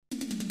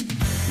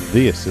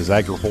This is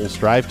AgriPulse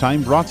Drive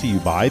Time, brought to you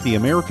by the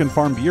American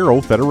Farm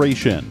Bureau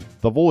Federation,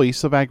 the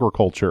voice of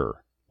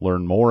agriculture.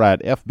 Learn more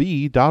at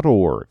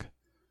fb.org.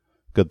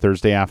 Good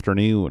Thursday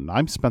afternoon.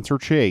 I'm Spencer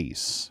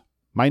Chase.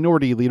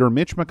 Minority Leader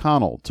Mitch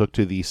McConnell took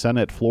to the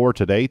Senate floor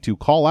today to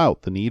call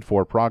out the need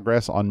for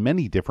progress on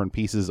many different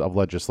pieces of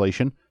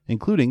legislation,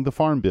 including the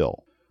Farm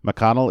Bill.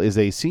 McConnell is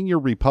a senior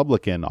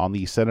Republican on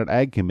the Senate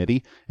Ag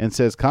Committee and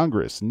says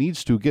Congress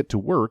needs to get to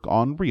work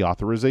on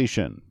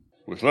reauthorization.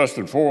 With less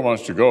than 4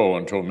 months to go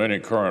until many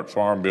current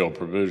Farm Bill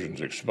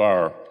provisions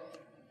expire,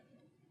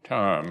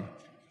 time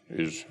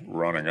is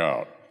running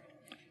out.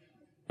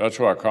 That's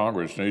why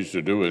Congress needs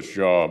to do its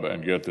job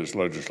and get this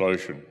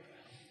legislation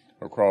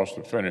across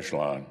the finish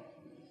line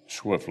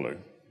swiftly.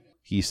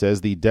 He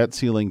says the debt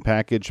ceiling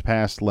package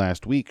passed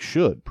last week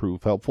should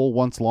prove helpful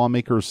once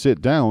lawmakers sit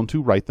down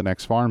to write the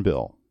next Farm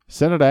Bill.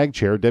 Senate Ag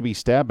Chair Debbie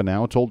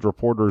Stabenow told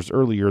reporters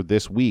earlier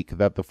this week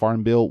that the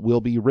Farm Bill will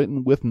be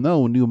written with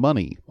no new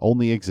money,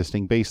 only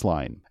existing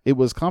baseline. It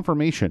was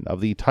confirmation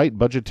of the tight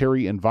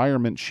budgetary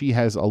environment she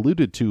has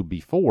alluded to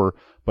before,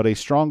 but a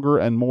stronger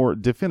and more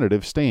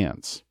definitive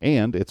stance.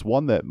 And it's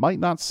one that might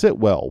not sit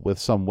well with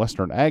some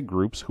Western ag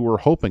groups who are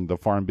hoping the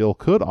Farm Bill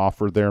could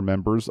offer their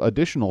members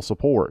additional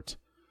support.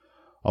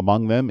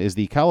 Among them is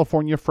the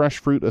California Fresh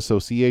Fruit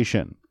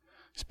Association.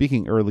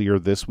 Speaking earlier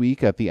this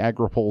week at the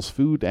AgriPulse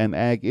Food and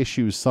Ag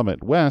Issues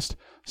Summit West,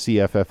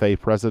 CFFA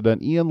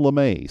President Ian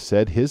LeMay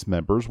said his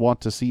members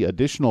want to see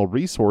additional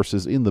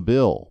resources in the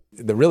bill.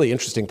 The really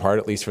interesting part,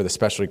 at least for the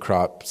specialty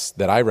crops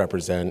that I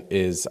represent,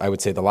 is I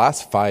would say the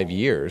last 5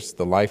 years,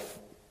 the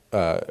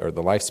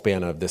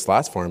lifespan of this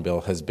last Farm Bill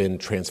has been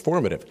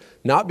transformative.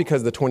 Not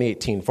because the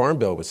 2018 Farm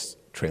Bill was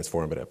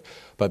transformative,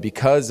 but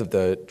because of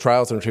the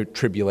trials and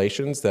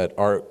tribulations that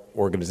our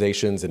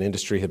organizations and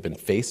industry have been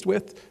faced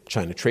with,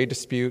 China trade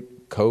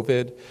dispute,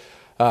 COVID,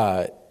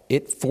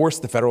 it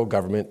forced the federal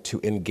government to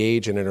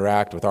engage and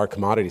interact with our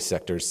commodity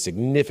sectors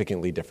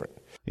significantly different.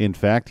 In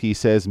fact, he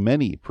says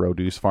many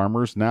produce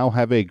farmers now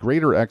have a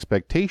greater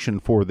expectation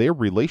for their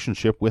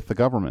relationship with the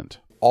government.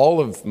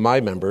 All of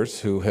my members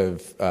who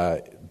have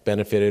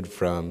benefited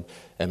from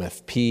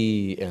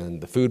MFP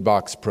and the food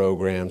box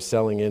program,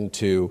 selling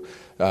into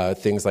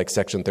things like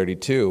Section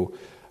 32,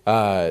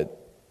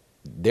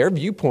 their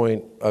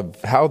viewpoint of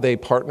how they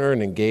partner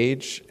and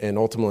engage and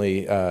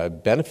ultimately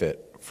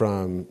benefit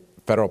from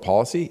federal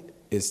policy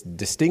is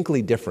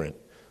distinctly different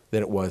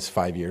than it was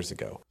 5 years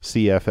ago.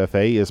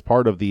 CFFA is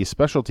part of the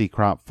Specialty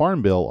Crop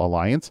Farm Bill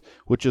Alliance,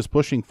 which is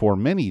pushing for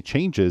many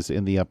changes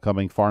in the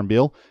upcoming Farm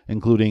Bill,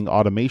 including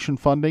automation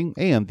funding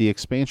and the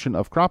expansion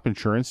of crop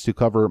insurance to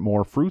cover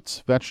more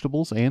fruits,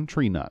 vegetables, and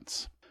tree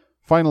nuts.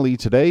 Finally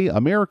today,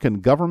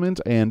 American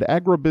government and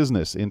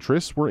agribusiness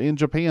interests were in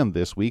Japan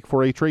this week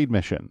for a trade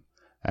mission.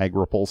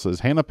 AgriPulse's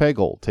Hannah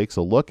Pagel takes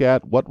a look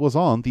at what was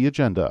on the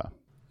agenda.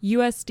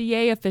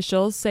 USDA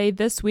officials say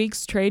this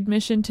week's trade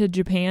mission to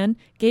Japan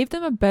gave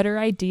them a better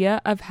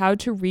idea of how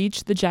to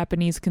reach the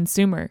Japanese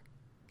consumer.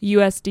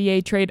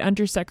 USDA Trade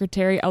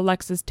Undersecretary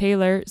Alexis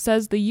Taylor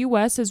says the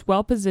U.S. is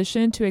well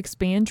positioned to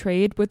expand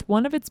trade with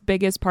one of its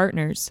biggest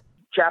partners.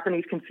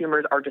 Japanese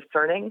consumers are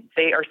discerning.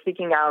 They are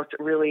seeking out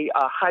really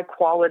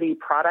high-quality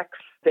products.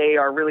 They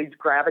are really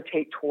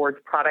gravitate towards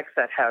products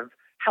that have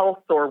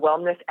health or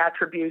wellness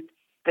attributes.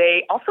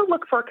 They also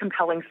look for a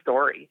compelling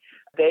story.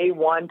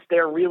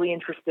 They're really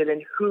interested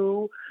in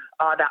who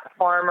that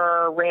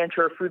farmer,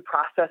 rancher, food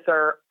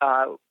processor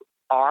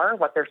are,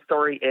 what their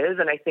story is.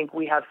 And I think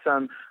we have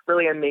some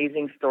really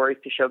amazing stories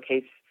to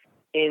showcase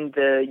in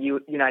the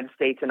United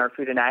States in our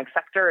food and ag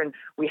sector. And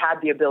we had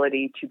the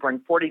ability to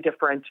bring 40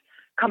 different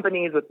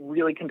companies with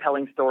really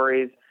compelling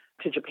stories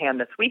to Japan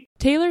this week.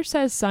 Taylor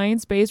says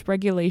science-based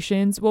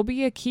regulations will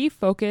be a key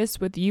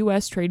focus with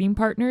U.S. trading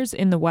partners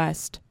in the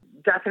West.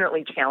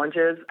 Definitely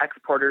challenges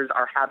exporters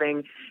are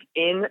having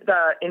in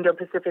the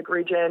Indo-Pacific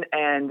region,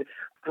 and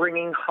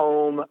bringing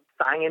home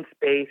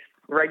science-based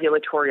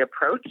regulatory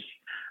approach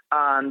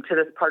to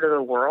this part of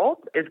the world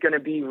is going to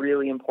be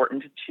really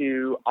important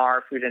to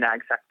our food and ag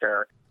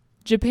sector.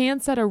 Japan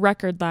set a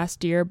record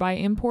last year by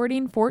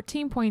importing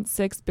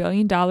 $14.6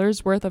 billion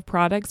worth of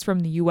products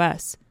from the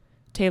U.S.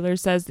 Taylor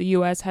says the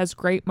U.S. has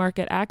great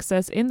market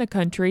access in the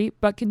country,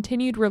 but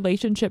continued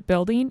relationship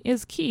building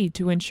is key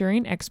to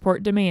ensuring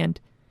export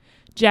demand.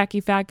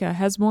 Jackie Fatka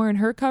has more in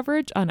her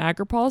coverage on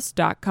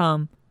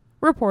agripulse.com.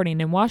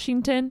 Reporting in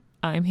Washington,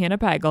 I'm Hannah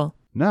Pagel.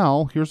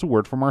 Now, here's a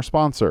word from our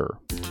sponsor.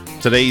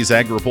 Today's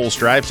AgriPulse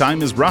Drive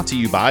Time is brought to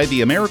you by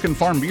the American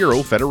Farm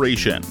Bureau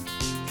Federation.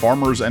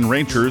 Farmers and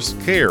ranchers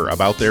care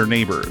about their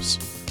neighbors.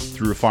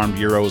 Through Farm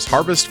Bureau's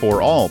Harvest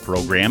for All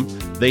program,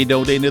 they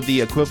donated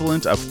the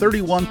equivalent of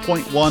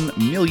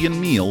 31.1 million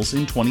meals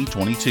in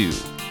 2022.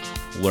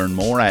 Learn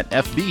more at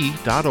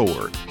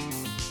fb.org.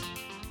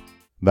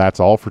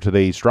 That's all for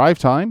today's Drive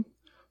Time.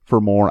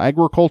 For more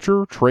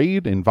agriculture,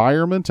 trade,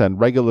 environment, and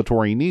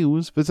regulatory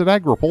news, visit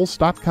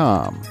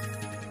agripulse.com.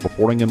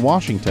 Reporting in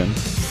Washington,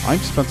 I'm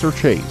Spencer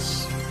Chase.